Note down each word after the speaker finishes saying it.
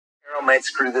Seattle might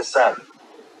screw this up.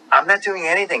 I'm not doing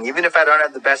anything, even if I don't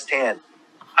have the best hand.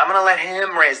 I'm going to let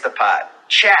him raise the pot.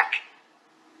 Check.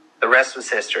 The rest was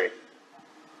history.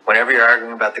 Whenever you're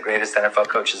arguing about the greatest NFL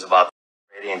coaches of all time,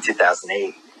 Brady in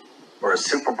 2008, or a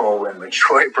Super Bowl win with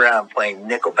Troy Brown playing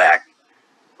Nickelback,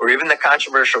 or even the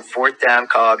controversial fourth down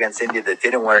call against India that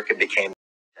didn't work and became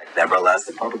never allows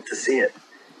the public to see it.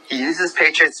 He uses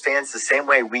Patriots fans the same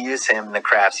way we use him and the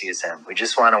Crafts use him. We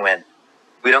just want to win.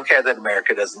 We don't care that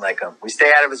America doesn't like him. We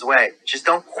stay out of his way. Just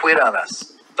don't quit on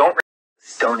us. Don't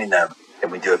stoning them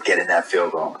than we do of getting that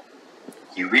field goal.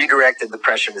 He redirected the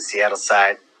pressure to the Seattle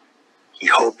side. He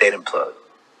hoped they'd implode.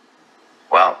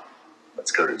 Well,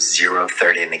 let's go to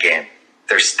 0-30 in the game.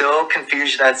 There's still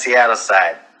confusion on Seattle's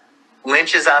side.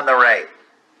 Lynch is on the right.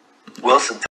 Wilson